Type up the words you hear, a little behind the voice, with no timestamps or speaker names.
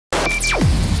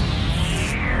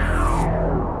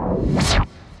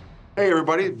Hey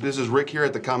everybody, this is Rick here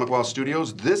at the ComicWow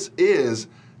Studios. This is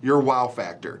your Wow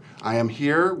Factor. I am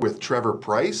here with Trevor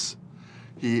Pryce.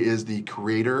 He is the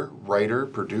creator, writer,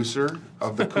 producer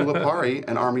of the Kulipari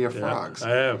and Army of Frogs.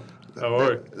 I am. How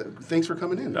are you? Thanks for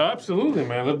coming in. Absolutely,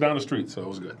 man. I live down the street, so it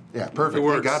was good. Yeah, perfect.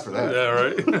 Thank God for that. Yeah,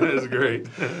 right? It's great.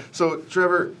 So,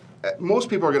 Trevor, most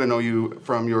people are going to know you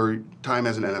from your time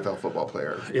as an NFL football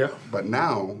player. Yeah. But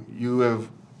now you have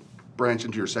branched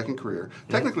into your second career.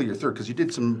 Technically your third, because you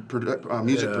did some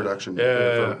music production.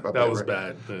 Yeah, that was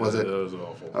bad. Was it? That was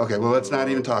awful. Okay, well, let's not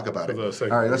even talk about it. All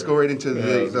right, let's go right into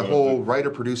the whole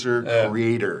writer, producer,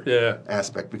 creator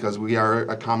aspect, because we are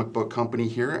a comic book company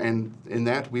here, and in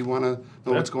that, we want to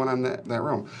know what's going on in that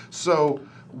realm. So,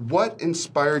 what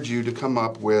inspired you to come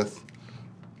up with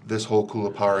this whole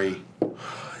Kulipari?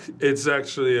 It's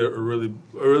actually a really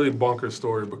bonkers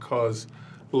story, because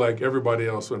like everybody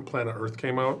else, when Planet Earth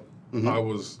came out, I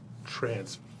was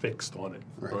transfixed on it,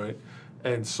 right?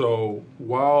 And so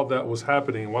while that was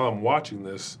happening, while I'm watching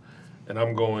this, and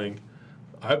I'm going,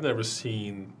 I've never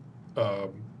seen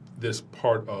this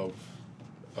part of,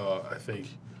 I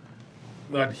think,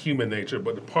 not human nature,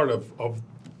 but the part of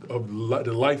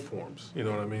the life forms, you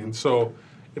know what I mean? So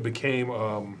it became,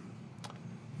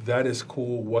 that is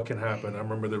cool, what can happen? I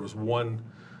remember there was one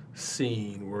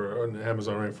scene where in the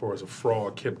Amazon rainforest, a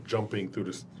frog kept jumping through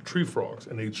the tree frogs,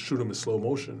 and they'd shoot him in slow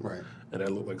motion, and that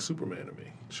looked like Superman to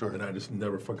me. And I just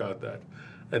never forgot that.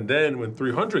 And then when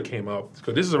 300 came out,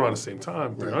 because this is around the same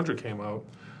time, 300 came out,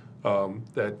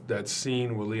 that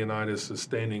scene where Leonidas is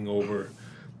standing over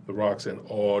the rocks and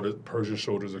all the Persian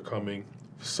soldiers are coming,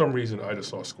 for some reason I just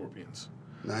saw scorpions.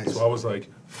 So I was like,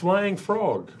 flying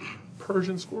frog,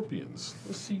 Persian scorpions.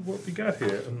 Let's see what we got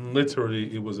here. And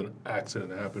literally, it was an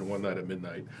accident that happened one night at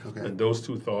midnight. And those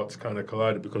two thoughts kind of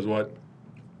collided, because what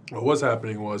was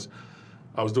happening was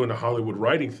I was doing the Hollywood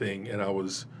writing thing, and I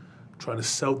was trying to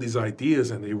sell these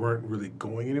ideas, and they weren't really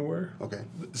going anywhere.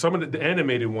 Some of the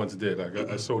animated ones did. Like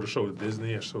I sold a show to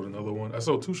Disney. I sold another one. I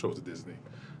sold 2 shows to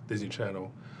Disney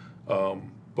Channel.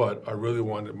 But I really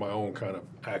wanted my own kind of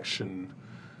action,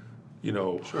 you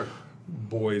know,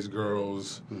 boys,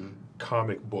 girls,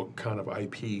 comic book kind of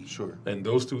IP. And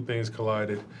those two things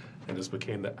collided, and this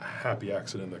became the happy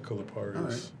accident that Kulipari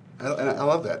is. And I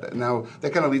love that. Now,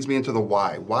 that kind of leads me into the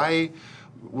why. Why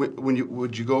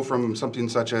would you go from something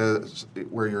such as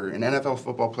where you're an NFL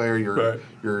football player,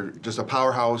 you're just a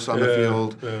powerhouse on the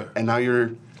field, and now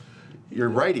you're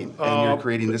writing and you're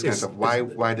creating this kind of stuff.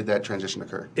 Why did that transition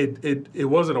occur? It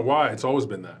wasn't a why. It's always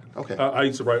been that. I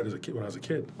used to write as a kid when I was a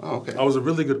kid. I was a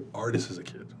really good artist as a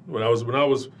kid. When I was,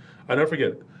 I never forget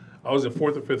it. I was in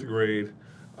 4th or 5th grade.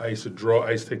 I used to draw.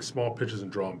 I used to take small pictures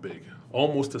and draw them big,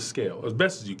 almost to scale, as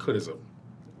best as you could as a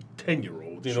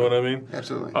 10-year-old. You know what I mean?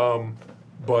 Absolutely.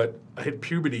 But I hit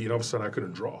puberty, and all of a sudden I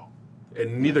couldn't draw,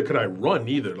 and neither could I run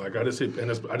either. Like I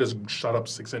just shot up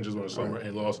 6 inches in the summer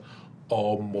and lost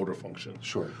all motor function.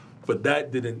 But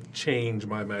that didn't change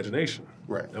my imagination.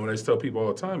 And what I tell people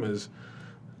all the time is,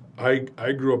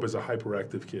 I grew up as a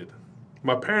hyperactive kid.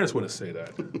 My parents wouldn't say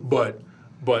that, but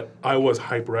I was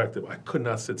hyperactive. I could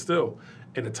not sit still.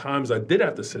 And the times I did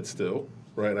have to sit still,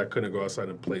 I couldn't go outside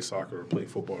and play soccer or play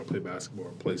football or play basketball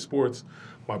or play sports.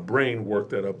 My brain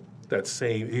worked that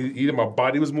same, either my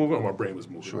body was moving or my brain was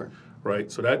moving.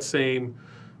 So that same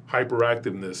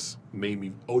hyperactiveness made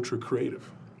me ultra creative.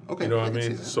 You know what I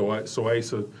mean? So I used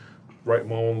to write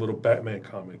my own little Batman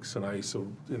comics, and I used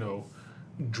to,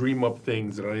 dream up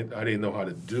things that I didn't know how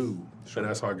to do, and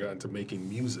that's how I got into making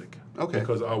music.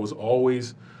 Because I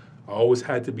always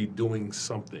had to be doing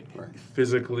something,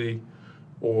 physically,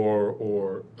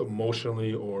 or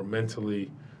emotionally, or mentally,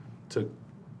 to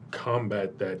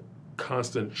combat that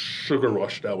constant sugar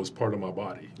rush that was part of my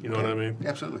body. You know what I mean?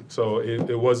 Absolutely. So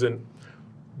it wasn't.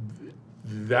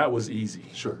 That was easy.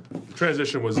 The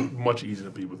transition was much easier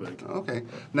than people think.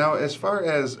 Now, as far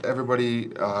as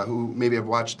everybody who maybe have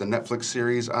watched the Netflix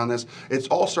series on this, it's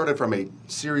all started from a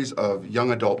series of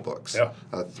young adult books.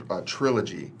 A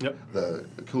trilogy. The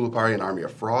Kulipari and Army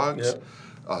of Frogs,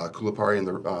 Kulipari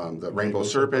and the Rainbow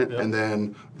Serpent, and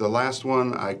then the last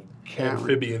one, I can't...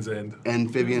 Amphibian's End.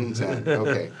 Amphibian's End,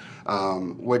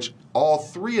 which all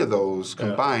 3 of those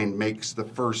combined makes the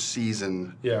first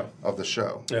season of the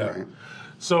show.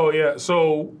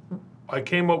 So I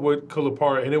came up with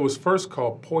Kulipari, and it was first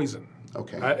called Poison.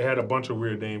 I had a bunch of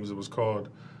weird names. It was called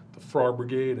the Frog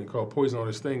Brigade and called Poison, all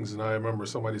these things. And I remember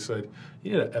somebody said,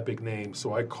 "You need an epic name."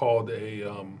 So I called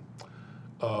a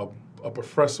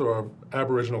professor of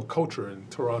Aboriginal culture in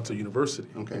Toronto University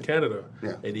in Canada,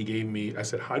 and he gave me. I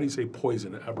said, "How do you say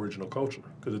poison in Aboriginal culture?"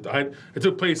 Because it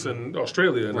took place in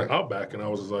Australia in the outback, and I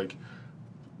was like,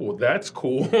 well, that's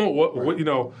cool. What you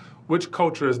know, which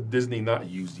culture has Disney not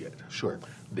used yet? Sure.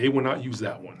 They will not use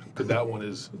that one because that one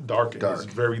is dark. It's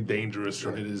very dangerous,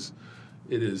 and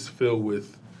it is filled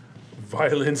with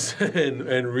violence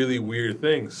and really weird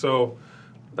things. So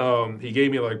he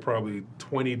gave me like probably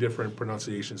 20 different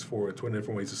pronunciations for it, 20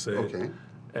 different ways to say it.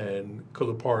 And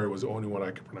Kulipari was the only one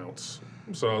I could pronounce.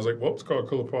 So I was like, well, it's called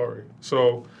Kulipari.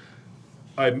 So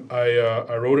I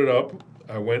wrote it up.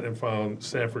 I went and found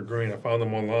Sanford Green. I found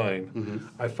him online.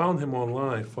 I found him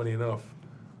online, funny enough,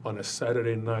 on a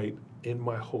Saturday night in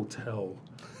my hotel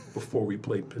before we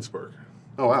played Pittsburgh.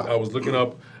 Oh, wow. I was looking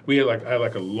up. I had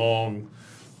like a long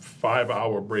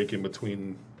 5-hour break in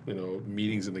between, you know,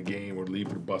 meetings in the game or leave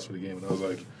for the bus for the game. And I was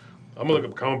like, I'm going to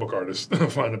look up comic book artists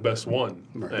and find the best one.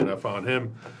 Right. And I found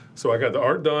him. So I got the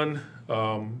art done.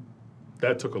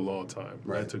 That took a long time.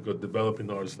 That took developing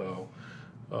the art style.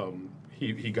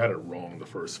 He got it wrong the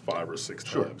first 5 or 6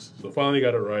 times. So finally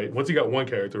got it right. Once he got one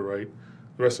character right,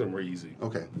 the rest of them were easy.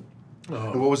 Okay.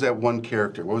 And what was that one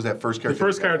character? What was that first character? The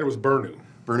first character was Burnu.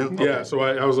 Burnu? Okay. Yeah, so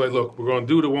I was like, look, we're going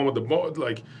to do the one with the,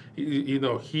 like, you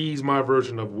know, he's my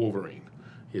version of Wolverine.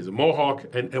 He has a mohawk,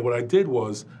 and what I did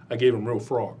was I gave him real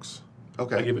frogs.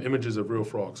 Okay. I gave him images of real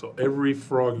frogs. So every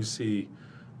frog you see,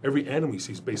 every animal you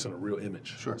see is based on a real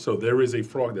image. Sure. So there is a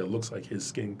frog that looks like his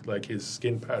skin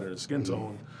pattern, skin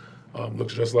tone,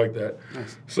 looks just like that.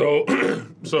 Nice.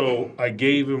 So I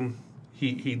gave him,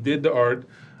 he did the art,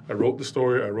 I wrote the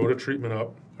story, I wrote a treatment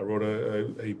up, I wrote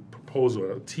a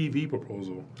proposal, a TV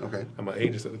proposal. Okay. And my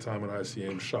agents at the time at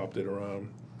ICM shopped it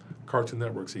around. Cartoon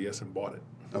Network said yes and bought it.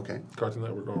 Okay. Cartoon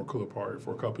Network owned Kulipari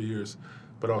for a couple of years,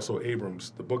 but also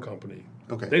Abrams, the book company.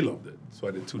 Okay. They loved it, so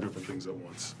I did 2 different things at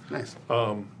once. Nice.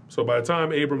 So by the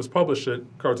time Abrams published it,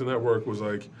 Cartoon Network was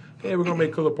like, hey, we're going to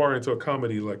make Kulipari into a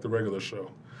comedy like the regular show.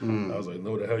 I was like,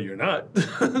 no, the hell you're not.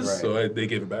 So they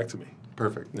gave it back to me.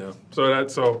 Perfect. Yeah.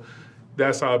 So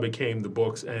that's how it became the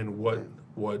books, and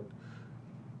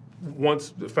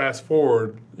once fast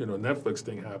forward, you know, Netflix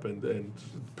thing happened, and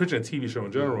pitching a TV show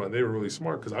in general, and they were really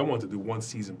smart because I wanted to do 1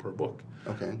 season per book.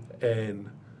 Okay. And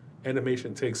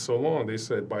animation takes so long. They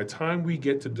said by the time we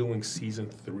get to doing season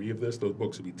 3 of this, those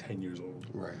books will be 10 years old.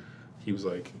 Right.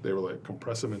 They were like,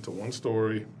 compress them into 1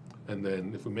 story, and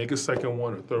then if we make a second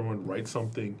one or third one, write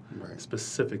something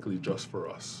specifically just for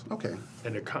us. Okay.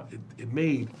 And it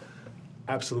made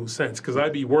absolute sense because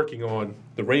I'd be working on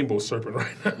the Rainbow Serpent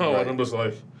right now, and I'm just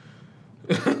like,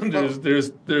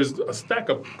 there's a stack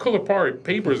of Kulipari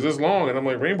papers this long, and I'm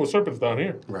like, Rainbow Serpent's down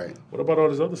here. Right. What about all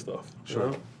this other stuff? Sure.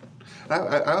 You know?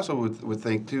 I also would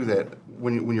think too that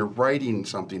when you're writing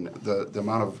something, the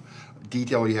amount of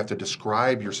detail you have to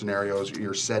describe your scenarios,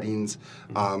 your settings,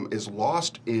 is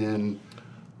lost in.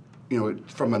 You know,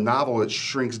 from a novel, it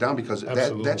shrinks down because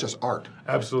that's just art.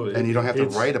 Absolutely. And you don't have to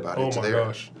write about it. Oh my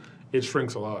gosh. It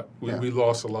shrinks a lot. We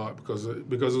lost a lot because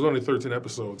there's only 13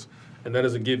 episodes, and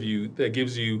that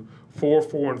gives you 4,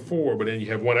 4, and 4, but then you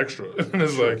have 1 extra, and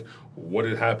it's like, what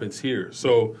happens here?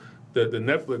 So the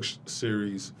Netflix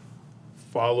series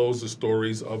follows the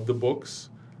stories of the books,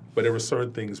 but there were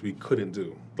certain things we couldn't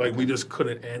do, like we just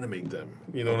couldn't animate them.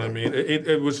 You know what I mean?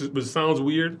 It sounds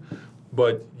weird,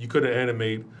 but you couldn't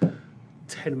animate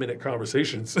 10-minute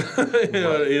conversations. you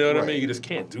know what I mean? You just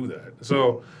can't do that.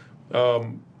 So.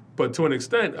 But to an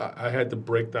extent, I had to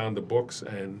break down the books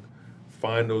and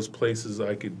find those places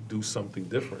I could do something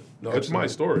different. No, it's my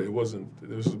story. It wasn't.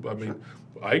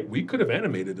 We could have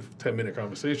animated the 10-minute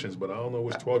conversations, but I don't know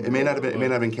which 12. It may not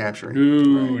have been captured.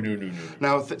 No.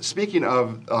 Now, speaking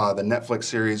of the Netflix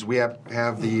series, we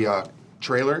have the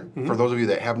trailer. For those of you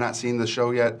that have not seen the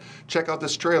show yet, check out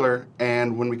this trailer,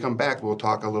 and when we come back, we'll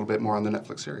talk a little bit more on the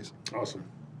Netflix series. Awesome.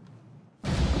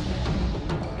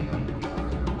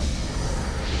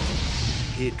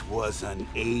 It was an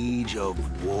age of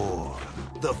war.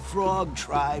 The frog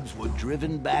tribes were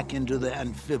driven back into the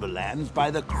amphibilands by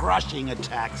the crushing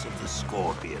attacks of the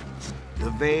scorpions.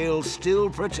 The veil still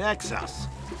protects us,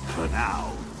 for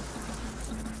now.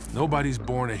 Nobody's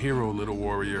born a hero, little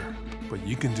warrior, but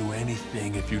you can do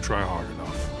anything if you try hard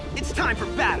enough. It's time for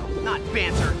battle, not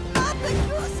banter. Not the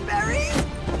gooseberries!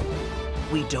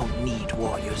 We don't need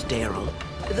warriors, Daryl.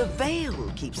 The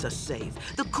veil keeps us safe.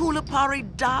 The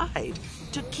Kulipari died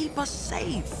to keep us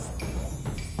safe.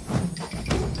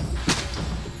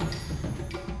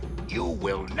 You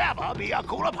will never be a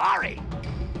Kulipari!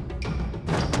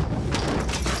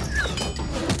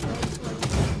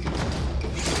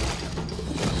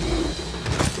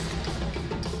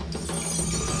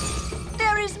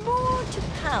 There is more to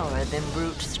power than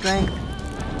brute strength.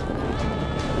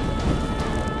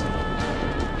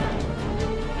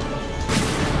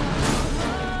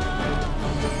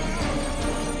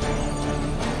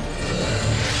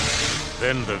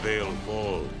 Then the veil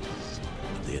falls.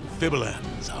 The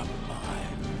amphibians are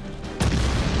mine.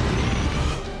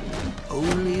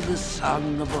 Only the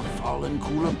son of a fallen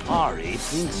Kulipari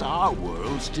thinks our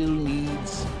world still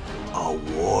needs a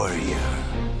warrior.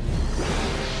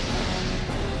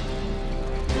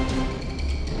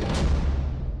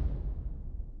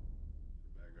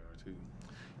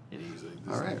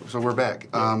 All right, so we're back.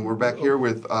 We're back here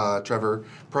with Trevor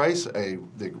Pryce,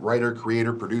 the writer,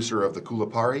 creator, producer of the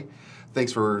Kulipari.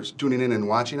 Thanks for tuning in and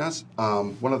watching us.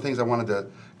 One of the things I wanted to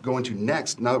go into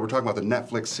next, now that we're talking about the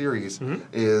Netflix series,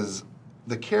 is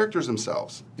the characters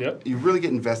themselves. Yep. You really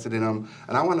get invested in them,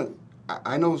 and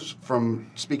I know from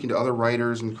speaking to other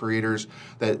writers and creators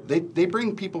that they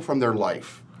bring people from their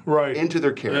life into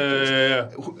their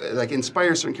characters. Like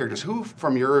inspire certain characters. Who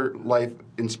from your life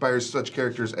inspires such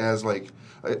characters as like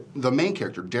the main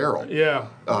character, Daryl?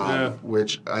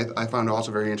 Which I found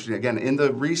also very interesting. Again, in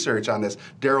the research on this,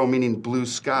 Daryl meaning blue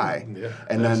sky.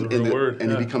 And then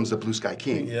he becomes the Blue Sky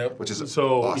King. Which is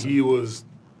awesome.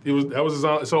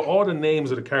 So all the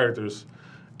names of the characters,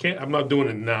 I'm not doing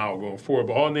it now going forward,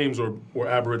 but all names were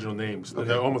Aboriginal names.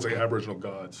 They're almost like Aboriginal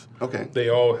gods. They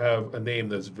all have a name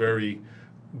that's very,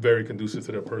 very conducive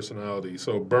to their personality.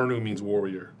 So Burnu means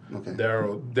warrior.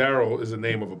 Daryl is the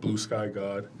name of a blue sky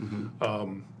god.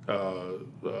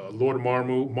 Lord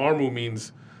Marmu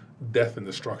means death and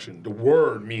destruction. The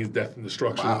word means death and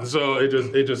destruction. So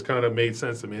it just kind of made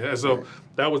sense to me. And so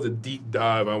that was a deep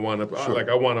dive. I wound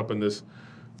up in this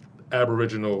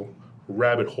Aboriginal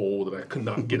rabbit hole that I could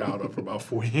not get out of for about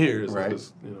 4 years. I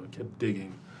just kept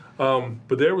digging.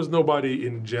 But there was nobody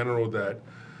in general that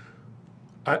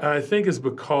I think it's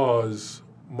because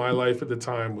my life at the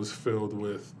time was filled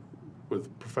with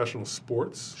professional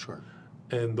sports.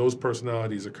 And those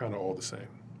personalities are kind of all the same.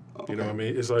 You know what I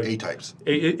mean? It's like A-types.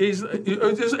 It's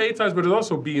A-types, but it's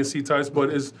also B and C types,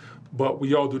 but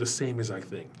we all do the same exact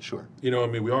thing. You know what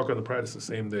I mean? We all go to practice the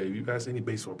same day. You ask any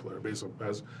baseball player,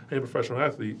 ask any professional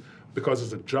athlete, because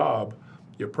it's a job,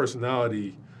 your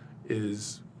personality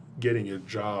is getting your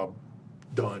job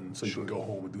done so you can go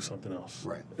home and do something else.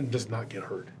 And just not get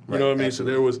hurt. You know what I mean?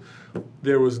 Absolutely. So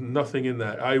there was nothing in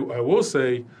that. I will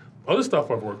say, other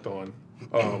stuff I've worked on,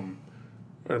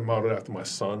 and modeled after my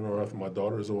son or after my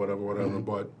daughters or whatever,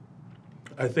 but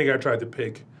I think I tried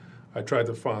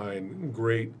to find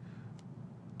great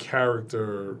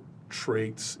character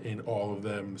traits in all of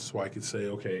them so I could say,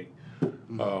 okay,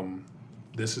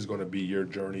 this is going to be your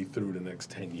journey through the next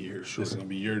 10 years. This is going to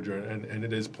be your journey, and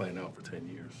it is playing out for 10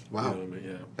 years. Wow. You know what I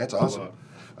mean? That's awesome.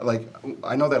 Like,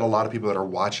 I know that a lot of people that are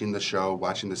watching the show,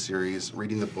 watching the series,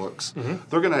 reading the books,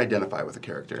 they're going to identify with the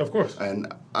character. Of course.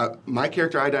 And my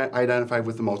character I identify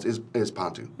with the most is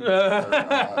Pantu.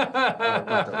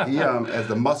 He as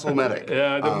the muscle medic.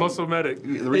 The muscle medic.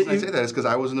 The reason I say that is because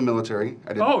I was in the military.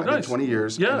 I did 20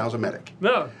 years, and I was a medic.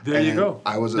 There you go.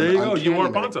 I was there you go. You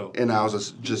are Panto. And I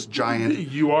was just giant.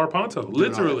 You are Panto,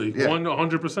 literally,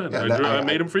 100%. I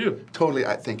made him for you. Totally,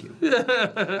 thank you.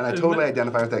 And I totally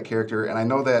identify with that character, and I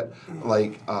know that,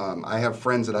 like, I have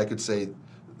friends that I could say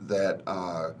that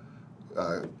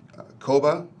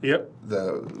Koba.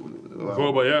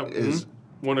 Koba, is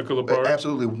one of Kulipari.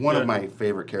 Absolutely one of my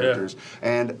favorite characters.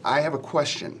 And I have a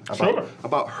question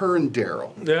about her and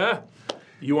Daryl.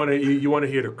 You want to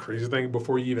hear the crazy thing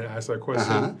before you even ask that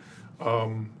question?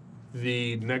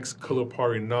 The next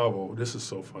Kulipari novel. This is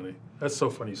so funny. That's so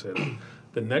funny you say that.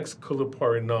 The next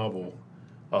Kulipari novel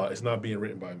is not being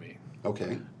written by me.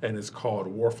 And it's called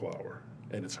Warflower,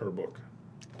 and it's her book.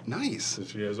 Nice. So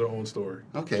she has her own story.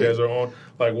 She has her own,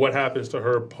 like, what happens to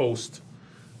her post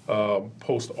all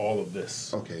of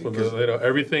this. Because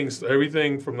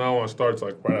everything from now on starts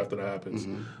like right after that happens.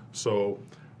 So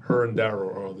her and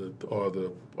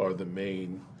Daryl are the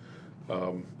main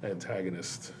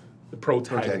antagonists. The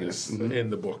protagonists in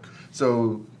the book.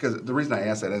 So, because the reason I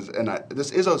ask that is,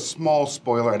 this is a small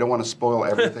spoiler. I don't want to spoil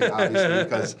everything, obviously,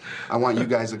 because I want you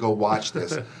guys to go watch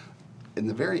this. In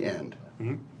the very end,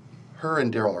 her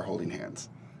and Daryl are holding hands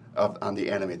on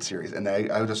the animated series, and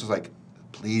I just was like,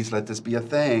 please let this be a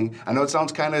thing. I know it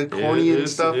sounds kind of corny and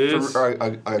stuff for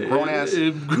a grown-ass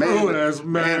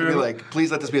man to be like,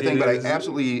 please let this be a thing, but I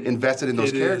absolutely invested in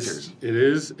those characters. It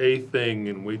is a thing,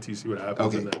 and wait till you see what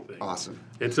happens in that thing. Awesome.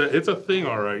 It's a thing,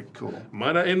 all right. Cool.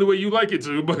 Might not end the way you like it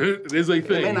to, but it is a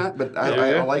thing. It may not, but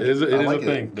I like it. It is a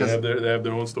thing. They have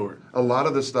their own story. A lot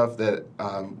of the stuff that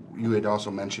you had also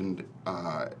mentioned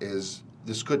is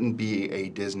this couldn't be a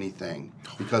Disney thing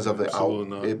because of it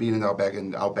being in Outback.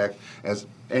 And Outback, as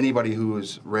anybody who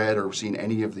has read or seen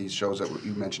any of these shows that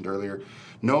you mentioned earlier,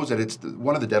 knows that it's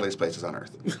one of the deadliest places on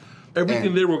Earth.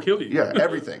 Everything there will kill you. Yeah,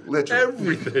 everything, literally.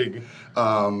 Everything.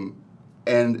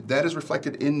 And that is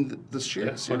reflected in the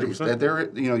series. 100%. That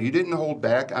there, you didn't hold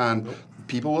back on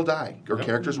people will die or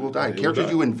characters will die.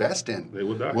 Characters you invest in, they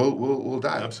will die. Will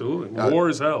die. Absolutely, war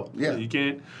is hell. Yeah, you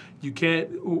can't.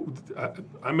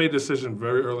 I made a decision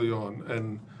very early on,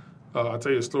 and I'll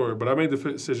tell you a story. But I made the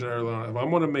decision early on. If I'm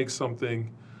going to make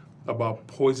something about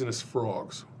poisonous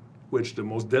frogs, which the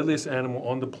most deadliest animal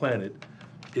on the planet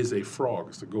is a frog.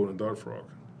 It's the golden dart frog.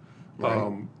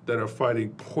 Right. That are fighting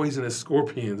poisonous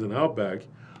scorpions in the outback.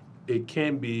 It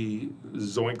can't be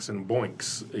zoinks and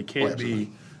boinks. It can't be.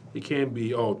 It can't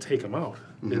be. Oh, take them out.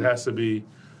 Mm-hmm. It has to be.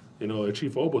 Like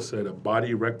Chief Obo said, a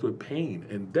body wrecked with pain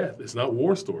and death. It's not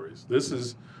war stories. This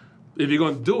is. If you're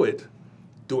going to do it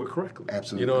correctly.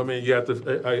 Absolutely. You know what I mean? You have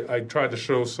to. I tried to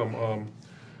show some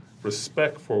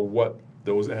respect for what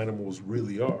those animals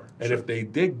really are, and if they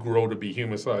did grow to be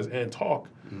human-sized and talk.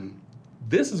 Mm-hmm.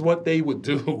 This is what they would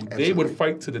do. Absolutely. They would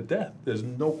fight to the death. There's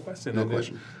no question. No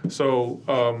question. So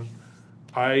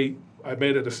I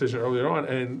made a decision earlier on,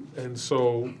 and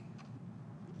so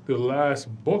the last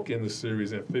book in the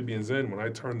series, Amphibians End, when I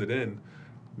turned it in,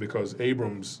 because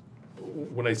Abrams,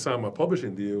 when I signed my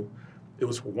publishing deal, it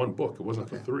was for one book. It wasn't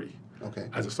for three. Okay.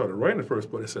 As I started writing the first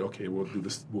book, I said, okay, we'll do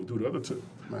this. We'll do the other two.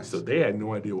 Nice. So they had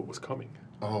no idea what was coming.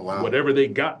 Oh wow. Whatever they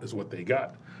got is what they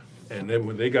got. And then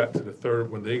when they got to the third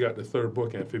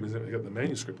book, Amphibians, and they got the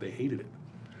manuscript, they hated it.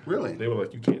 Really? They were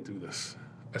like, "You can't do this."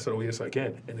 I said, "Oh yes, I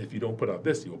can. And if you don't put out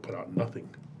this, you will put out nothing."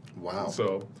 Wow.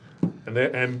 So,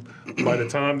 and by the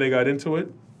time they got into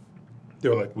it, they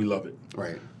were like, "We love it."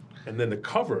 Right. And then the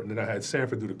cover, and then I had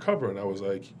Sanford do the cover, and I was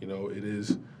like,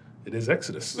 it is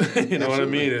Exodus. You know what I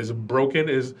mean? It is broken.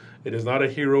 It is not a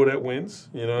hero that wins.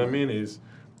 You know what I mean?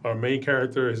 Our main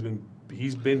character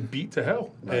he's been beat to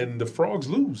hell, and the frogs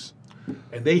lose.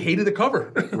 And they hated the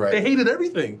cover. Right. They hated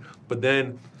everything. But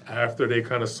then after they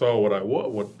kind of saw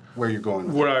where you're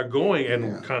going,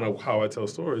 and kind of how I tell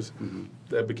stories,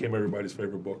 that became everybody's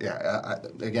favorite book. Yeah.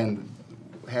 Again,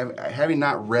 having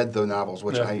not read the novels,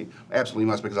 which I absolutely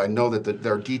must, because I know that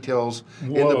there are details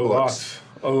in the books.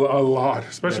 A lot,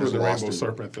 especially with the Rainbow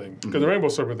Serpent thing. Because the Rainbow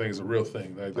Serpent thing is a real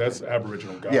thing. That's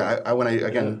Aboriginal God. Yeah, when I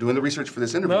doing the research for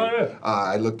this interview,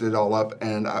 I looked it all up,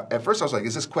 and at first I was like,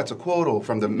 is this Quetzalcoatl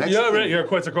from the Mexican? Yeah,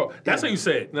 Quetzalcoatl. That's how you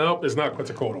say it. No, it's not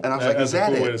Quetzalcoatl. And I was like, is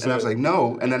that it? And I was like,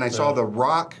 no. And then I saw the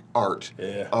rock art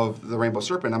of the Rainbow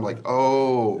Serpent, and I'm like,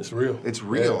 oh. It's real. It's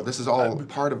real. Yeah. This is all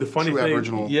part of the funny true thing,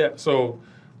 Aboriginal. Yeah, so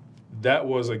that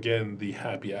was, again, the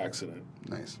happy accident.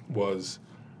 Nice. Was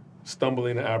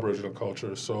stumbling into Aboriginal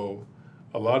culture. So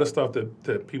a lot of stuff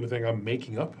that people think I'm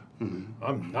making up,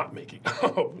 I'm not making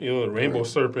up. The Rainbow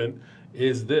Serpent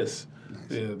is this. Nice.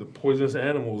 The poisonous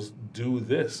animals do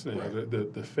this.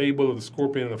 The fable of the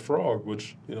scorpion and the frog,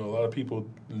 which a lot of people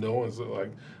know, is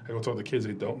like I go talk to kids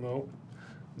they don't know.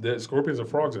 The scorpions and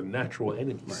frogs are natural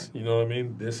enemies. Right. You know what I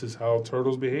mean? This is how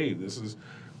turtles behave.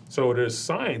 So there's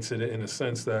science in it, in a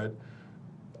sense that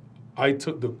I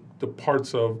took the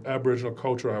parts of Aboriginal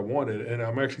culture I wanted, and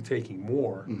I'm actually taking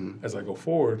more as I go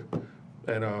forward,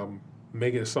 and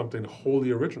making it something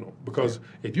wholly original. Because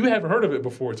if you haven't heard of it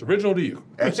before, it's original to you.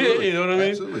 Absolutely. You know what I mean?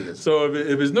 Absolutely. So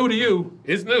if it's new to you,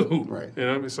 it's new. Right. You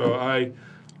know what I mean? So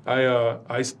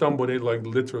I stumbled in, like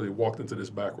literally walked into this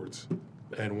backwards,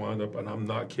 and wound up. And I'm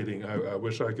not kidding. I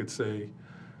wish I could say,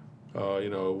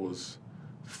 it was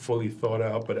fully thought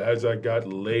out. But as I got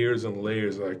layers and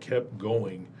layers, I kept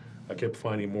going. I kept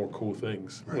finding more cool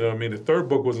things. Right. You know what I mean? The third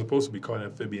book wasn't supposed to be called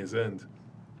Amphibians End.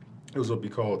 It was going to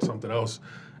be called something else.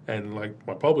 And like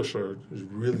my publisher, is a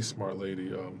really smart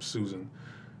lady, Susan,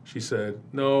 she said,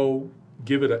 no,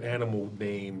 give it an animal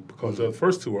name, because the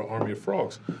first two are Army of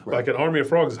Frogs. Right. Like an Army of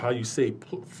Frogs is how you say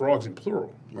frogs in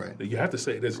plural. Right. You have to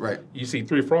say this. Right. You see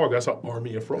 3 frogs, that's an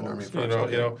Army of Frogs. Army of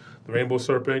Frogs, you know, the Rainbow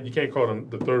Serpent, you can't call them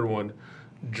the third one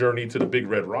Journey to the Big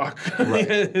Red Rock.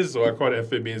 Right. So I called it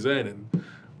Amphibians End, and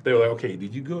they were like, okay,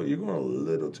 you're going a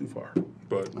little too far.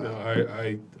 But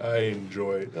I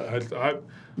enjoy it.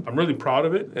 I'm really proud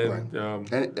of it.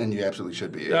 And, and you absolutely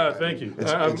should be. Yeah, thank you.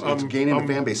 It's gaining a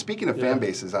fan base. Speaking of fan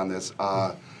bases on this,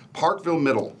 Parkville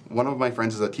Middle, one of my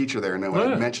friends is a teacher there, and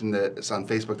when I mentioned this on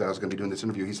Facebook that I was going to be doing this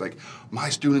interview, he's like, my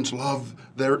students love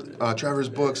their Trevor's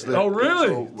books. Oh, really?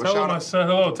 So, tell him I said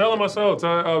hello. Tell him I said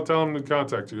hello. I'll tell him to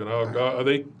contact you. And are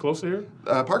they close to here?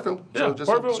 Parkville. Yeah, so just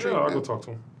Parkville. Yeah, I'll go talk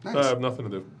to him. Nice. I have nothing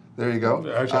to do. There you go.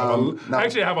 I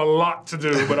actually have a lot to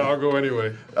do, but I'll go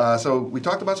anyway. So we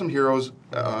talked about some heroes,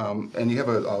 and you have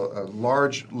a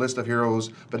large list of heroes.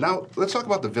 But now let's talk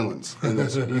about the villains in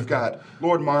this. You've got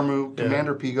Lord Marmu,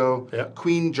 Commander Pigo,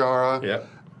 Queen Jara,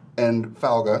 and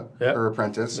Falga, her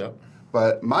apprentice.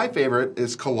 But my favorite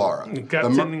is Kalara.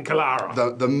 Captain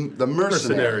Kalara. The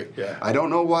mercenary. Yeah. I don't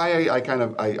know why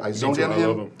I zoned in on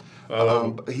him. I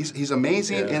love him. He's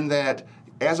amazing in that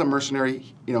as a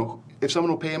mercenary, you know, if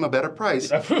someone will pay him a better price,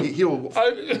 he'll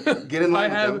get in line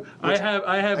with them.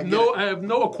 I have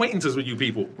no acquaintances with you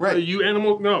people. Right. You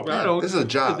animal, no. Yeah, I don't. this is a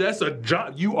job. That's a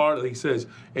job. You are, like he says,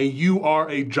 and you are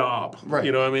a job. Right.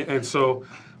 You know what I mean? And so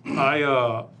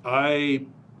I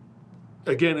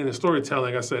again, in the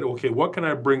storytelling, I said, okay, what can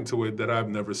I bring to it that I've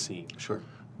never seen? Sure.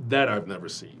 That I've never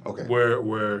seen. Okay.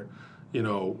 Where you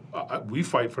know, we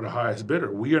fight for the highest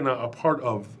bidder. We are not a part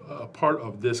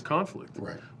of this conflict.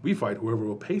 Right. We fight whoever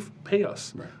will pay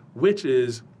us, right. Which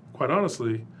is, quite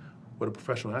honestly, what a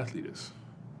professional athlete is.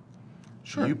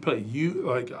 Sure.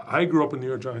 I grew up a New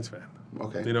York Giants fan.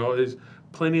 Okay. You know, there's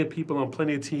plenty of people on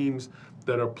plenty of teams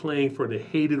that are playing for the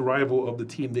hated rival of the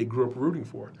team they grew up rooting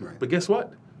for. Right. But guess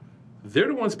what? They're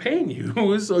the ones paying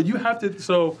you, so you have to.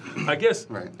 So I guess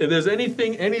if there's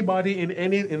anybody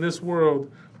in this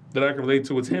world that I can relate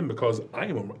to, it's him, because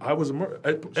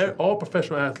all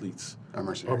professional athletes are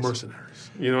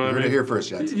mercenaries. You know what I mean? Here first,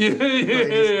 Jens. Yeah.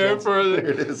 There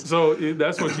it is. So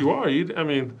that's what you are. I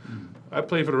mean, I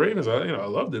played for the Ravens. I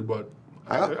loved it, but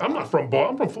I'm not from Boston.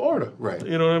 I'm from Florida. Right.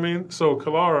 You know what I mean? So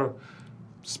Kalara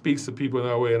speaks to people in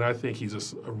that way, and I think he's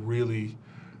just a really,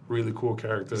 really cool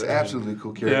character. He's an absolutely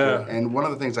cool character. Yeah. And one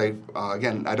of the things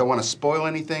again, I don't want to spoil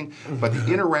anything, but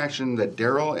the interaction that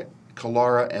Daryl,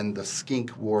 Kalara, and the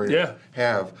Skink Warrior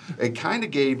have, it kind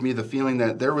of gave me the feeling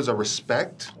that there was a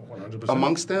respect 100%.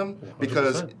 Amongst them,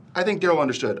 because 100%. I think Daryl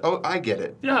understood. Oh, I get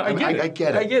it. Yeah, I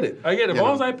get it. I get it. As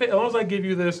long as I give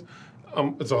you this,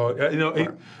 it's all, you know. Right.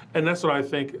 And that's what I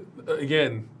think.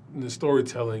 Again, in the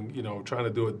storytelling, you know, trying to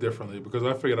do it differently, because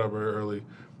I figured out very early,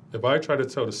 if I try to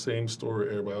tell the same story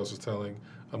everybody else is telling,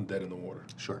 I'm dead in the water.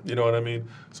 Sure. You know what I mean?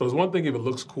 So it's one thing if it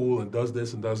looks cool and does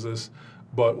this,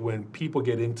 but when people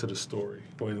get into the story,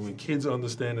 when kids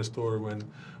understand the story,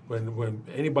 when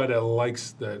anybody that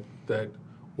likes that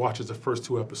watches the first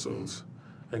 2 episodes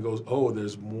and goes, oh,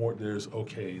 there's more, this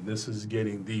is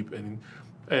getting deep, and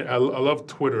I love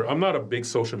Twitter. I'm not a big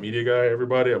social media guy,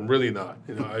 everybody. I'm really not.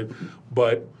 You know,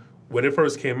 but when it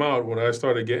first came out, when I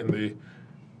started getting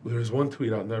there was one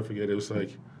tweet I'll never forget. It was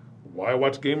like, why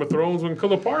watch Game of Thrones when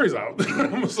Kulipari's out?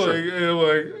 I was like,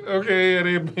 okay,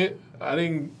 I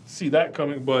didn't see that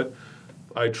coming, but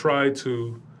I tried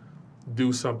to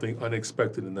do something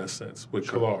unexpected in that sense with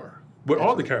Kalara, with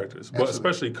all the characters, but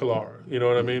especially Kalara. You know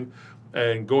what I mean?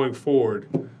 And going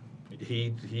forward,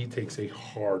 he takes a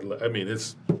hard. I mean,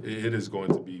 it is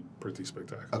going to be pretty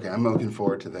spectacular. Okay, I'm looking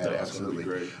forward to that. Absolutely.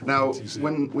 Great. Now,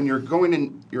 when you're going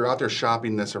in, you're out there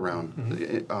shopping this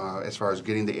around. As far as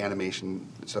getting the animation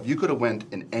stuff, you could have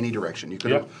went in any direction. You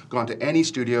could have gone to any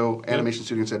studio, animation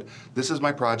studio, and said, "This is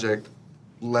my project.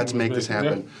 Let's make this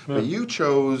happen." But you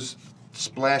chose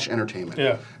Splash Entertainment.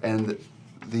 Yeah. And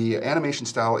the animation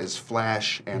style is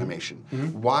Flash animation.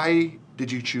 Why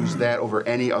did you choose that over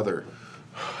any other?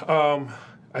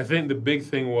 I think the big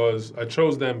thing was I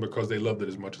chose them because they loved it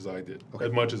as much as I did,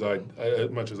 as much as I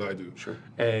do. Sure.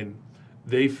 And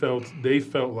they felt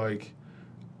like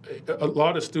a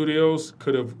lot of studios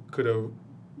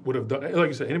would have done it. Like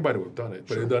you said, anybody would have done it,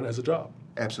 but they've done it as a job.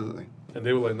 Absolutely. And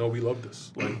they were like, no, we love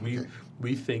this. Like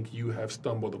we think you have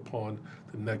stumbled upon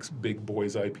the next big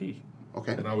boys IP.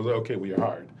 Okay. And I was like, okay, we are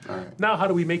hired. All right. Now, how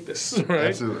do we make this, right?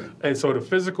 Absolutely. And so the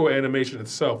physical animation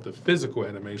itself,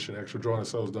 actual drawing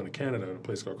itself, was done in Canada at a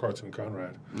place called Cartoon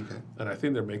Conrad. Okay. And I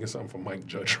think they're making something for Mike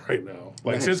Judge right now.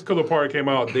 Like, since Kulipari came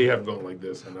out, they have gone like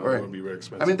this, and it's going to be very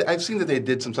expensive. I mean, I've seen that they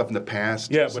did some stuff in the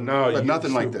past. Yeah, but now... But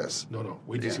nothing like this. No.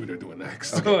 Wait to see what they're doing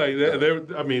next.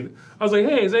 Okay. I mean, I was like,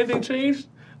 hey, has anything changed?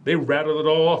 They rattled it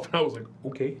all off, and I was like,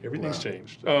 okay, everything's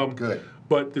changed. Good.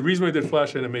 But the reason we did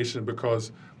Flash animation is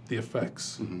because the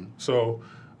effects. So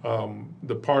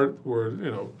the part where,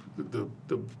 you know,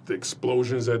 the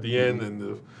explosions at the end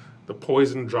and the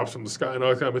poison drops from the sky and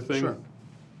all that kind of thing. Sure.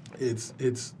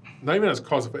 It's not even as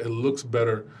cost effective. It looks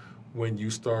better when you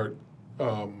start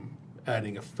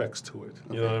adding effects to it.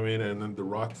 You know what I mean? And then the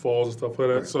rock falls and stuff like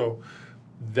that. Right. So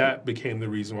that became the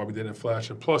reason why we did it in Flash.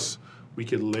 And plus, we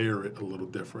could layer it a little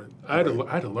different. I had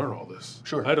to learn all this.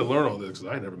 Sure. I had to learn all this because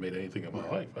I never made anything in my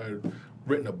life. I had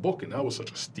written a book, and that was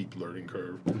such a steep learning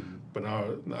curve. But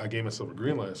now I gave myself a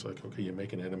green light. It's like, okay, you're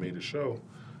making an animated show.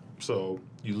 So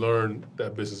you learn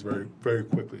that business very, very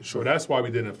quickly. So that's why we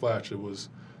did it in Flash. It was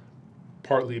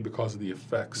partly because of the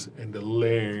effects and the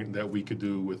layering that we could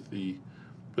do with the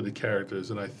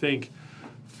characters. And I think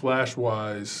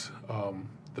Flash-wise,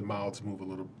 the mouths move a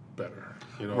little better.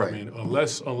 You know what I mean?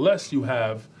 Unless you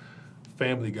have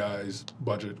Family Guy's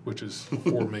budget, which is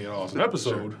 $4 million an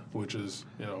episode, which is,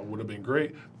 would have been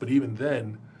great. But even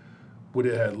then, would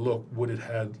it have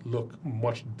looked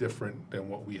much different than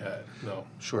what we had? No.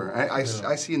 Sure. I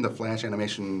see in the Flash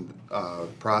animation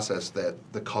process that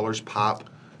the colors pop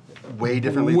way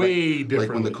differently. Like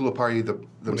when the Kulipari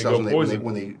themselves,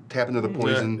 when they tap into the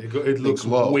poison, it looks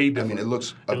glow. way different. I mean, it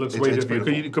looks way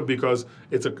different. Because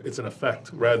it's an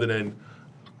effect rather than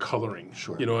coloring.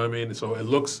 Sure. You know what I mean? So that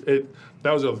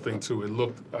was the other thing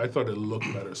too. I thought it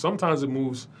looked better. Sometimes it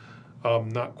moves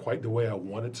not quite the way I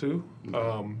want it to.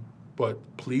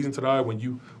 But pleasing to the eye when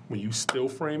you still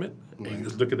frame it and you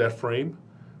just look at that frame,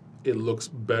 it looks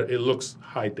better. It looks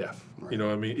high def. Right. You know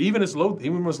what I mean? Even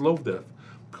when it's low def,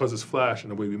 because it's Flash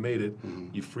and the way we made it,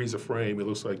 you freeze a frame, it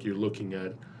looks like you're looking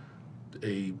at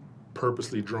a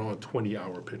purposely drawn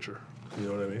 20-hour picture. You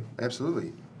know what I mean?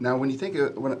 Absolutely. Now, when you think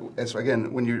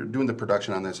when you're doing the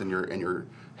production on this and you're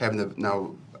having to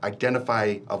now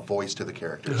identify a voice to the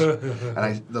characters,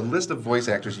 and the list of voice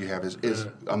actors you have is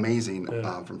amazing.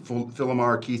 From Phil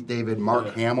Lamar, Keith David,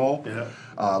 Mark Hamill,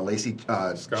 Lacey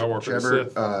Skywalker,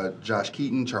 Trevor, Josh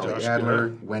Keaton, Charlie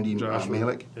Adler, Wendy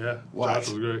Malick. Yeah, What? Josh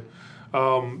was great.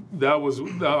 That was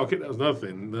another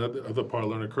thing. The other part of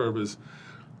learning curve is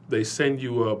they send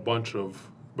you a bunch of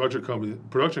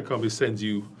production companies sends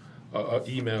you an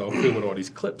email filled with all these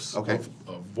clips of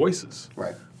voices.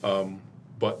 Right.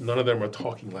 But none of them are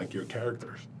talking like your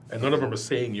characters, and none of them are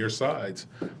saying your sides.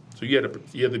 So you have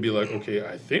to be like, okay,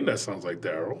 I think that sounds like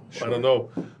Daryl. Sure. I don't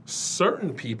know.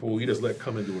 Certain people you just let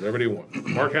come and do whatever they want.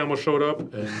 Mark Hamill showed up,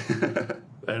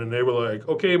 and they were like,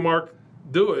 okay, Mark,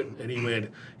 do it. And he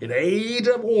went, in age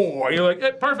of war. And you're like,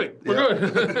 hey, perfect, we're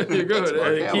good. You're good.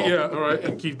 And all right.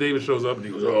 And Keith David shows up and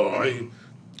he goes,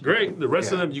 great. The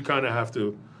rest of them you kind of have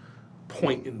to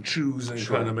point and choose and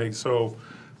kind of make. So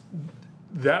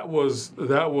that was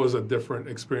a different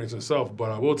experience in itself.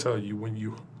 But I will tell you,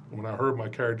 when I heard my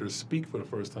characters speak for the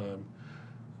first time,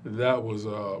 that was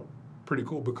pretty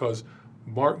cool because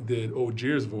Mark did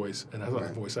Ogier's voice, and that's not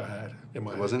the voice I had in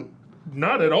my head. It wasn't?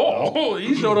 Not at all.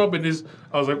 He showed up in his.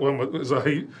 I was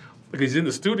like, he's in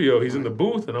the studio, he's in the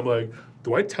booth, and I'm like,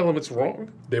 do I tell him it's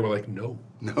wrong? They were like, no.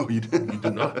 No, you didn't. You do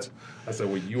not. I said,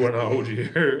 well, you are not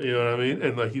Ogier. You know what I mean?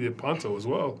 And he did Ponto as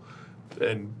well,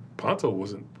 and Ponto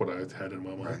wasn't what I had in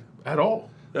my mind at all.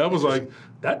 I was like,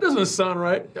 that doesn't sound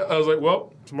right. I was like,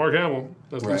 well, it's Mark Hamill.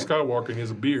 That's Luke Skywalker, and he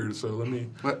has a beard, so let me.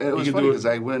 But it was funny because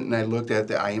I went and I looked at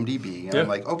the IMDb, and I'm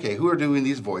like, okay, who are doing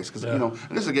these voices? Because and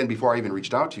this is again before I even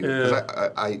reached out to you, because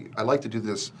I like to do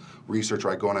this research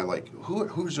where I go and I like,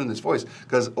 who's doing this voice?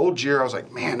 Because Ogier, I was like,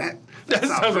 man, that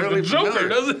sounds really like the Joker, familiar.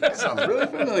 doesn't it? That sounds really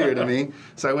familiar to me.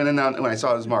 So I went in and when I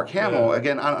saw it was Mark Hamill,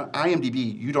 again on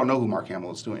IMDb, you don't know who Mark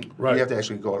Hamill is doing. Right. You have to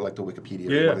actually go to like the Wikipedia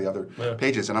or one of the other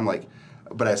pages, and I'm like.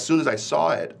 But as soon as I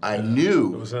saw it, I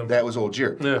knew that was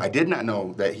Ogier. Yeah. I did not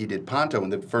know that he did Ponto in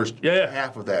the first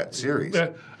half of that series.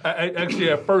 Yeah. Actually,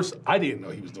 at first, I didn't know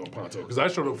he was doing Ponto because I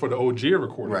showed up for the Ogier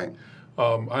recording. Right.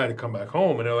 I had to come back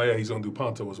home, and they're like, he's going to do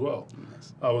Ponto as well.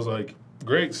 Nice. I was like,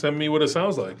 great, send me what it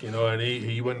sounds like. And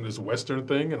he went in this Western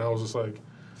thing, and I was just like,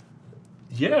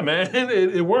 yeah, man,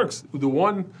 it works. The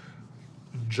one,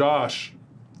 Josh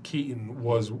Keaton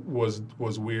was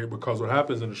weird because what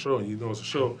happens in the show, and you know it's a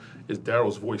show, is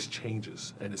Daryl's voice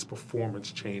changes and his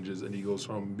performance changes, and he goes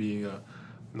from being a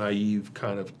naive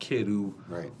kind of kid who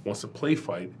wants to play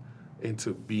fight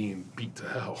into being beat to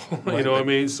hell. You know what I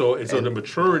mean? So the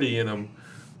maturity in him,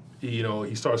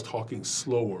 he starts talking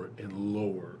slower and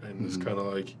lower, and it's kind of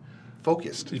like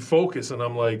focused, and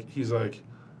I'm like, he's like,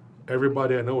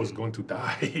 everybody I know is going to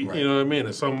die. You know what I mean?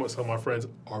 And some of my friends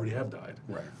already have died.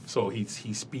 Right. So he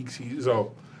speaks.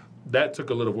 So that took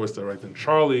a little voice directing.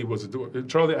 Charlie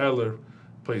Adler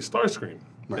plays Starscream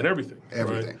and everything.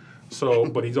 Everything. Right? So,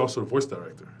 but he's also the voice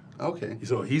director. Okay.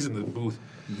 So he's in the booth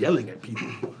yelling at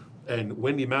people. And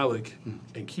Wendy Malick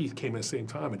and Keith came at the same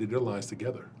time and did their lines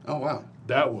together. Oh wow!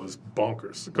 That was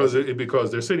bonkers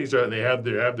because they're sitting each other and they have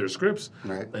their scripts,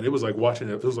 and it was like watching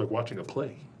a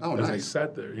play. Oh, nice! They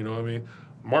sat there, you know what I mean.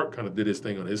 Mark kind of did his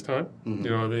thing on his time, you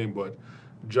know what I mean. But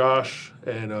Josh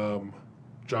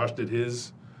Josh did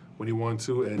his when he wanted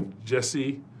to, and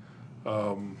Jesse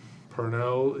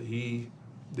Purnell, he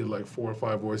did like 4 or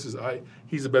 5 voices.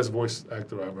 He's the best voice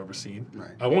actor I've ever seen.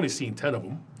 Right. I've only seen 10 of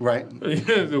them. Right.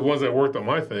 The ones that worked on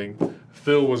my thing.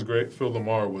 Phil was great. Phil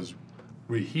Lamar was,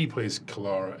 he plays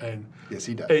Kalara, and yes,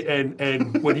 he does.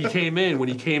 And when he came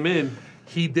in,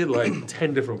 he did like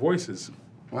 10 different voices.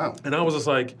 Wow. And I was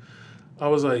like,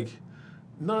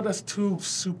 no, that's too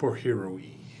superhero-y.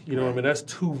 You know what I mean? That's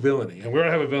too villainy. And we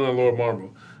already have a villain, Lord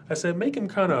Marvel. I said, make him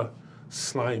kind of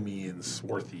slimy and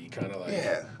swarthy, kind of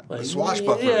like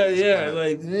swashbuckler. Yeah,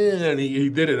 and he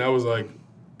did it. And I was like,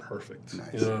 perfect.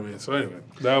 Nice. You know what I mean? So anyway,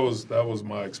 that was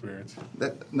my experience.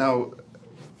 Now,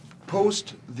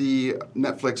 post the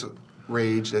Netflix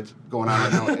rage that's going on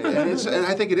right now, and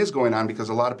I think it is going on because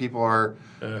a lot of people are,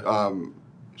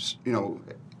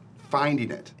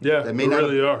 finding it. Yeah, they they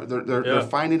really are. They're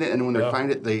finding it, and when they find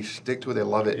it, they stick to it. They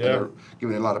love it, and they're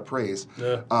giving it a lot of praise.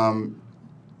 Yeah.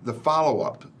 The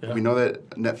follow-up, we know that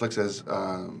Netflix has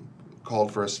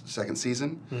called for a second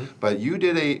season, but you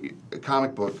did a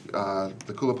comic book,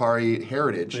 the Kulipari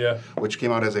Heritage, which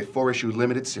came out as a 4-issue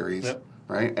limited series,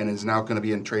 right? And is now going to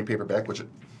be in trade paperback,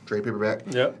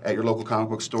 at your local comic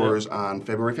book stores on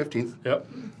February 15th. Yep.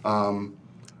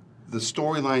 The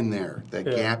storyline there, that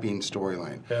gapping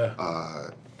storyline,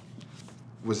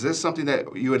 was this something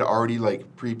that you had already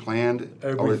pre-planned?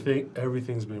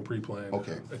 Everything's been pre-planned.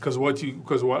 Okay. Because what you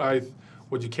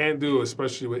can't do,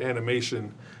 especially with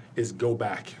animation, is go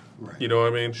back. Right. You know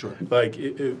what I mean? Sure. Like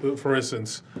for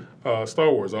instance,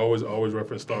 Star Wars. I always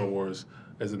reference Star Wars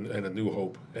as and A New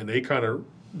Hope, and they kind of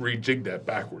rejigged that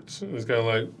backwards. It's kind of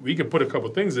like we can put a couple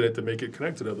things in it to make it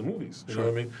connect to the other movies. You know what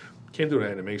I mean? Can't do the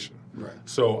animation. Right.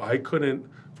 So I couldn't.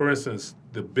 For instance,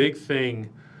 the big thing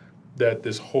that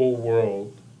this whole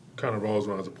world kind of revolves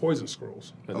around is the poison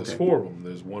scrolls, and there's 4 of them.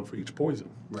 There's one for each poison,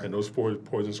 and those 4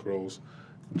 poison scrolls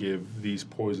give these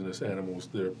poisonous animals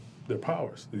their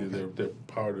powers, their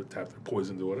power to tap their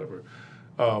poison to whatever.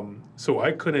 So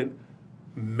I couldn't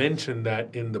mention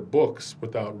that in the books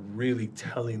without really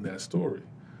telling that story.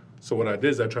 So what I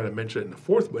did is I tried to mention it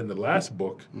in the last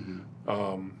book,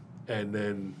 and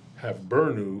then have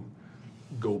Burnu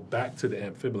go back to the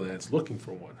amphibians looking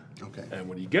for one. Okay. And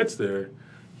when he gets there,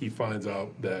 he finds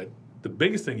out that the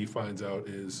biggest thing he finds out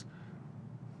is,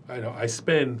 I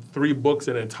spend 3 books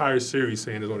in an entire series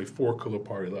saying there's only 4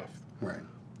 Kulipari left. Right.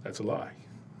 That's a lie.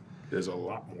 There's a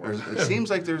lot more. It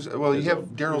seems like you have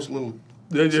Daryl's little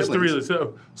There's siblings. 3 of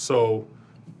them.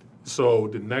 So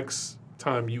the next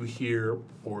time you hear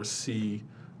or see,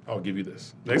 I'll give you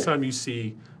this. Next time you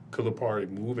see Kulipari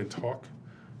move and talk,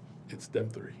 it's them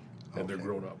 3, and they're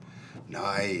grown up.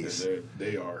 Nice. And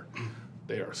they are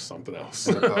something else.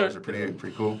 Their powers are pretty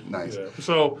cool. Nice. Yeah.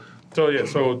 So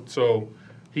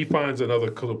he finds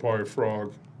another Kulipari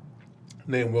frog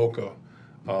named Wilka,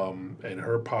 and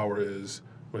her power is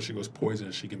when she goes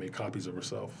poison, she can make copies of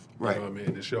herself. Right. You know what I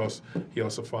mean? And he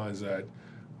also finds that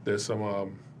there's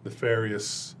some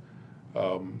nefarious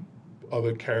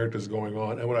other characters going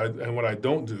on, and what I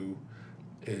don't do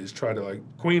is try to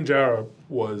Queen Jara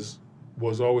was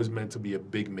always meant to be a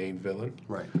big main villain.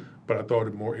 Right. But I thought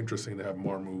it more interesting to have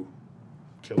Marmu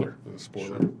kill her.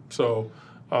 Spoiler. Sure. So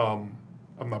I'm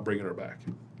not bringing her back.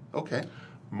 Okay.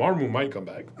 Marmu might come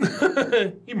back.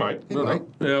 He might. He might.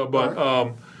 Yeah,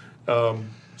 but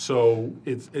so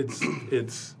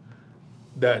it's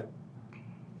that,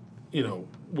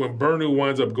 when Burnu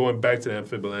winds up going back to the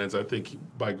amphibians, I think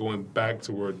by going back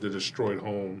to where the destroyed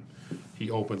home, he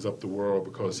opens up the world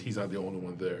because he's not the only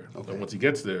one there. Okay. And once he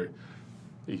gets there,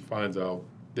 he finds out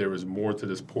there is more to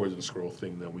this poison scroll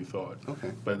thing than we thought.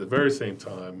 Okay. But at the very same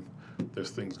time,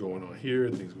 there's things going on here,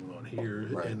 things going on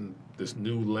here, and this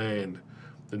new land.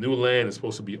 The new land is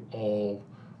supposed to be all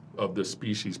of the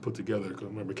species put together. Because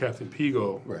remember, Captain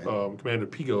Pigo, Commander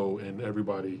Pigo, and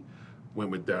everybody went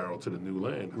with Daryl to the new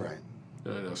land. Right.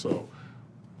 So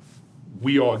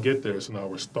we all get there, so now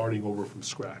we're starting over from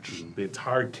scratch. The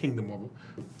entire kingdom of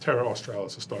Terra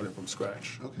Australis is starting from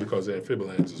scratch because the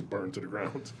amphibians is burned to the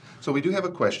ground. So we do have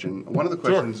a question. One of the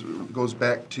questions goes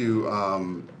back to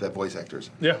the voice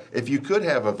actors. Yeah. If you could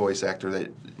have a voice actor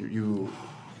that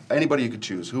anybody you could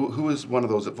choose, who is one of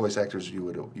those voice actors you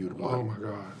would want? Oh my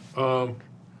God.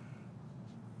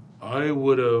 I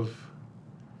would have.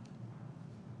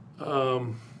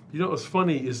 What's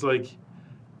funny is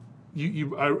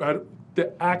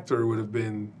the actor would have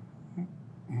been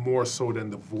more so than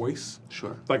the voice.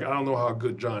 Sure. I don't know how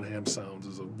good John Hamm sounds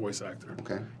as a voice actor.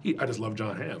 Okay. I just love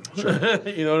John Hamm. Sure.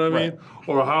 You know what I mean?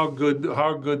 Or how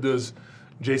good does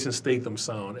Jason Statham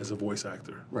sound as a voice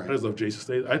actor? Right. I just love Jason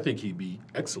Statham. I think he'd be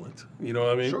excellent. You know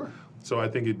what I mean? Sure. So I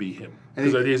think it'd be him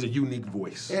because he has a unique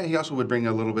voice. Yeah, he also would bring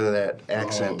a little bit of that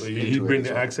accent. He'd bring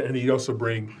the accent, and he'd also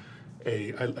bring.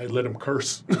 I let him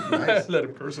curse. Nice. Let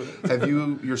him curse in it. Have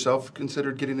you yourself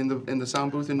considered getting in the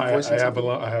sound booth and voicing? I have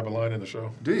a line in the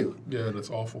show. Do you? Yeah, that's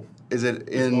awful. Is it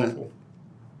in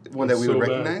one that we would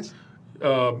recognize?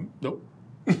 Nope.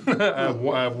 I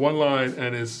have one line,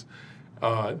 and it's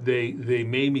they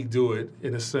made me do it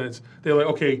in a sense. They're like,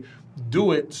 okay,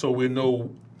 do it so we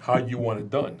know how you want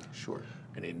it done. Sure.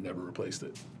 And they never replaced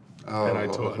it. And I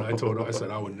told her, I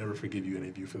said, I would never forgive you, any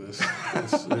of you, for this.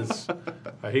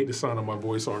 I hate the sound of my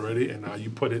voice already, and now you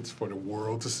put it for the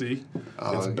world to see.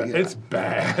 It's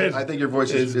bad. I think your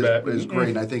voice is great,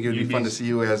 and I think it would be fun to see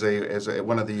you as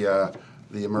one of the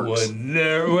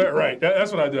emercs. Right.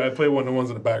 That's what I do. I play one of the ones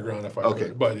in the background if I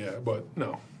could. But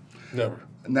no, never.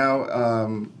 Now,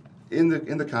 in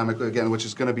the comic, again, which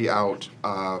is going to be out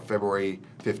February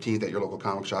 15th at your local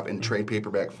comic shop in trade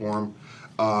paperback form,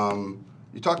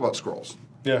 you talked about scrolls.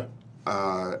 Yeah.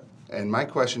 And my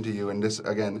question to you, and this,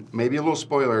 again, maybe a little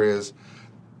spoiler, is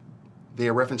they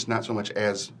are referenced not so much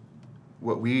as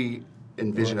what we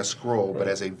envision a scroll, but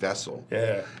as a vessel.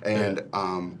 Yeah. And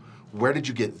where did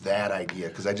you get that idea?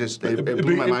 Because it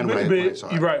blew my mind when I saw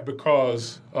it. You're right,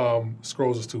 because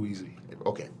scrolls is too ezy.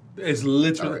 Okay. It's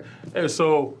literally. Right. And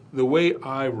so the way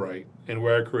I write and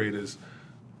where I create is,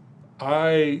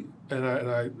 I thank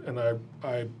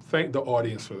the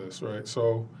audience for this, right?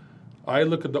 So I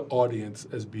look at the audience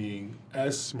as being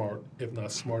as smart, if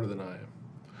not smarter than I am.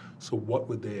 So what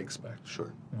would they expect?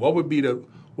 Sure. What would be the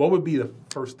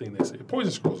first thing they say?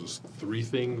 Poison scrolls is 4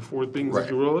 things that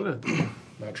you roll it in.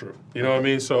 Not true. You know what I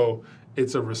mean? So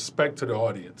it's a respect to the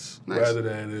audience rather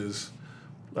than is.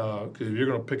 Because if you're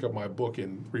going to pick up my book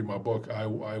and read my book, I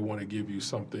want to give you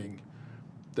something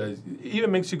that even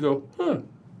makes you go,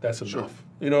 that's enough. Sure.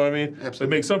 You know what I mean? Absolutely. It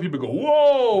makes some people go,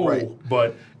 whoa! Right.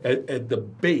 But at the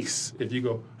base, if you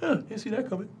go, you see that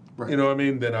coming? Right. You know what I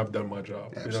mean? Then I've done my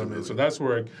job. Absolutely. You know what I mean? So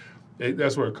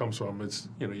that's where it comes from. It's,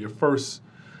 your first,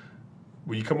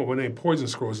 when you come up with a name, Poison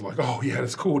Scrolls, it's like, oh, yeah,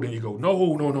 that's cool. Then you go,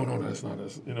 no, that's not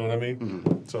us. You know what I mean?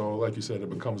 Mm-hmm. So like you said, it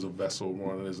becomes a vessel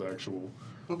more than it is actual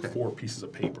 4 pieces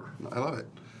of paper. I love it.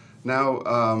 Now,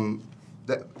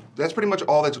 that's pretty much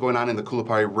all that's going on in the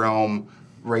Kulipari realm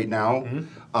right now.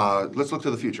 Mm-hmm. Let's look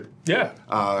to the future. Yeah.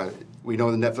 We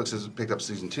know that Netflix has picked up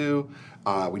season 2.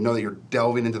 We know that you're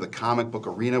delving into the comic book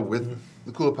arena with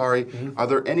the Kulipari. Mm-hmm. Are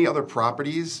there any other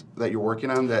properties that you're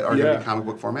working on that are going to be comic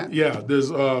book format? Yeah, there's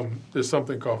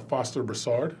something called Foster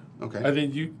Broussard. Okay. I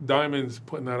think Diamond's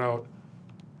putting that out.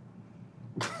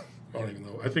 I don't even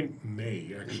know. I think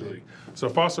May, actually. So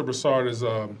Foster Broussard is,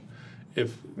 and I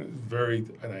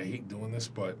hate doing this,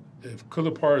 but if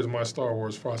Kulipari is my Star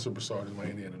Wars, Foster Broussard is my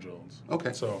Indiana Jones.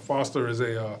 Okay. So Foster is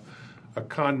a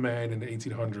con man in the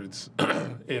 1800s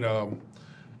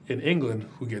in England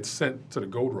who gets sent to the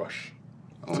gold rush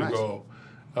to go.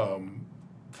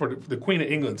 For the Queen of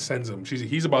England sends him.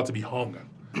 He's about to be hung.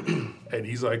 And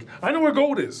he's like, I know where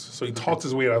gold is. So he talks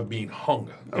his way out of being hung,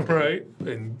 right?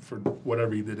 And for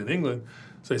whatever he did in England.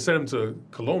 So they sent him to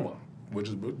Coloma, which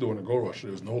is doing a gold rush.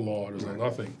 There's no law, there's no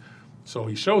nothing. So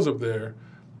he shows up there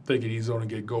thinking he's going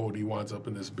to get gold. He winds up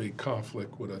in this big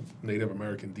conflict with a Native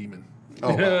American demon.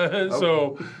 Oh, wow.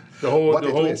 So the whole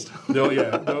idea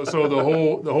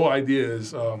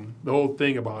is, the whole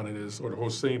thing behind it is, or the whole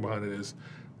scene behind it is,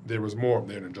 there was more up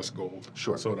there than just gold.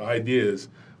 Sure. So the idea is,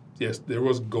 yes, there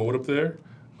was gold up there,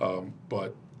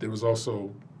 but there was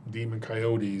also demon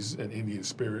coyotes and Indian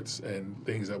spirits and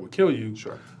things that would kill you.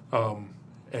 Sure.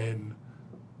 And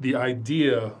the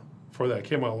idea for that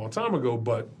came out a long time ago,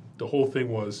 but the whole thing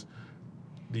was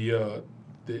the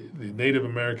Native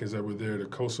Americans that were there, the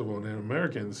Kosovo Native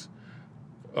Americans,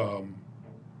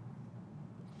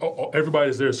 everybody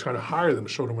that's there is trying to hire them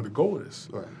to show them where the gold is.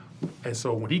 Right. And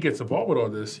so when he gets involved with all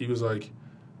this, he was like,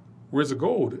 where's the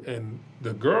gold? And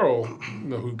the girl,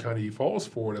 who kind of he falls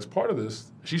for that's part of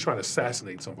this, she's trying to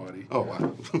assassinate somebody. Oh,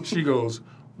 wow. She goes,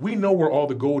 we know where all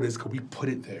the gold is because we put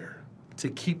it there to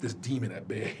keep this demon at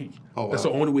bay. Oh, wow. That's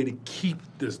the only way to keep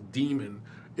this demon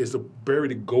is to bury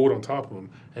the gold on top of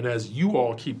him. And as you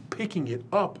all keep picking it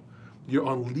up,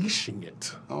 you're unleashing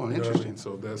it. Oh, you interesting.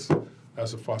 So that's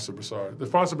a Foster Broussard. The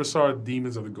Foster Broussard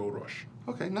Demons of the Gold Rush.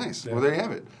 Okay, nice. Yeah. Well, there you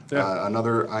have it. Yeah.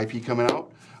 Another IP coming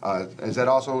out. Is that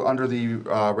also under the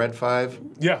Red 5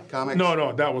 comics?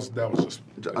 No, that was just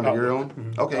under your own?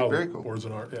 Mm-hmm. Okay, very cool. Words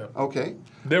and Art, yeah. Okay.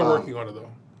 They're working on it,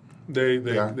 though. They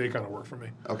kind of work for me.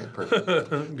 Okay, perfect.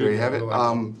 There you have it.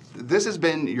 This has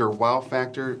been your Wow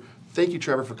Factor. Thank you,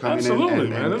 Trevor, for coming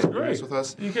in and That's great. with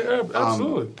us. You can,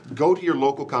 absolutely. Go to your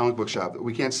local comic book shop.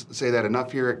 We can't say that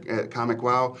enough here at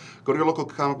ComicWow. Go to your local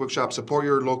comic book shop. Support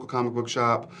your local comic book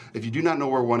shop. If you do not know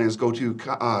where one is, go to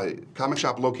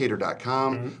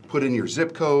comicshoplocator.com. Mm-hmm. Put in your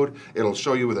zip code. It'll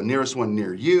show you the nearest one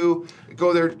near you.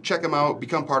 Go there, check them out,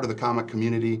 become part of the comic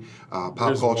community,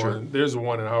 culture. There's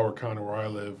one in Howard County where I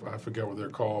live. I forget what they're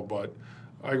called, but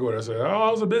I go there and say, oh,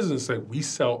 how's the business? Say, we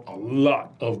sell a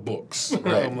lot of books.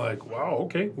 Right. I'm like, wow,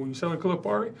 okay. Well, you selling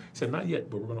Kulipari? He said, not yet,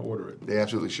 but we're going to order it. They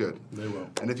absolutely should. They will.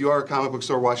 And if you are a comic book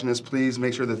store watching this, please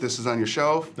make sure that this is on your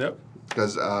shelf. Yep.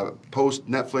 Because post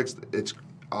Netflix, it's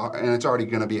and it's already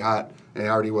going to be hot. It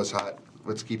already was hot.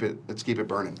 Let's keep it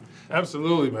burning.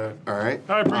 Absolutely, man. All right.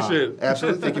 I appreciate it.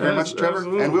 Absolutely. Thank you very much, Trevor.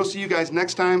 Absolutely. And we'll see you guys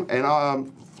next time.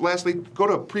 And lastly, go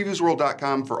to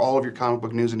previewsworld.com for all of your comic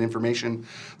book news and information.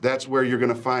 That's where you're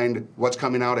going to find what's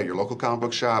coming out at your local comic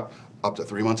book shop up to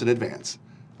 3 months in advance.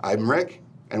 I'm Rick,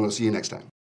 and we'll see you next time.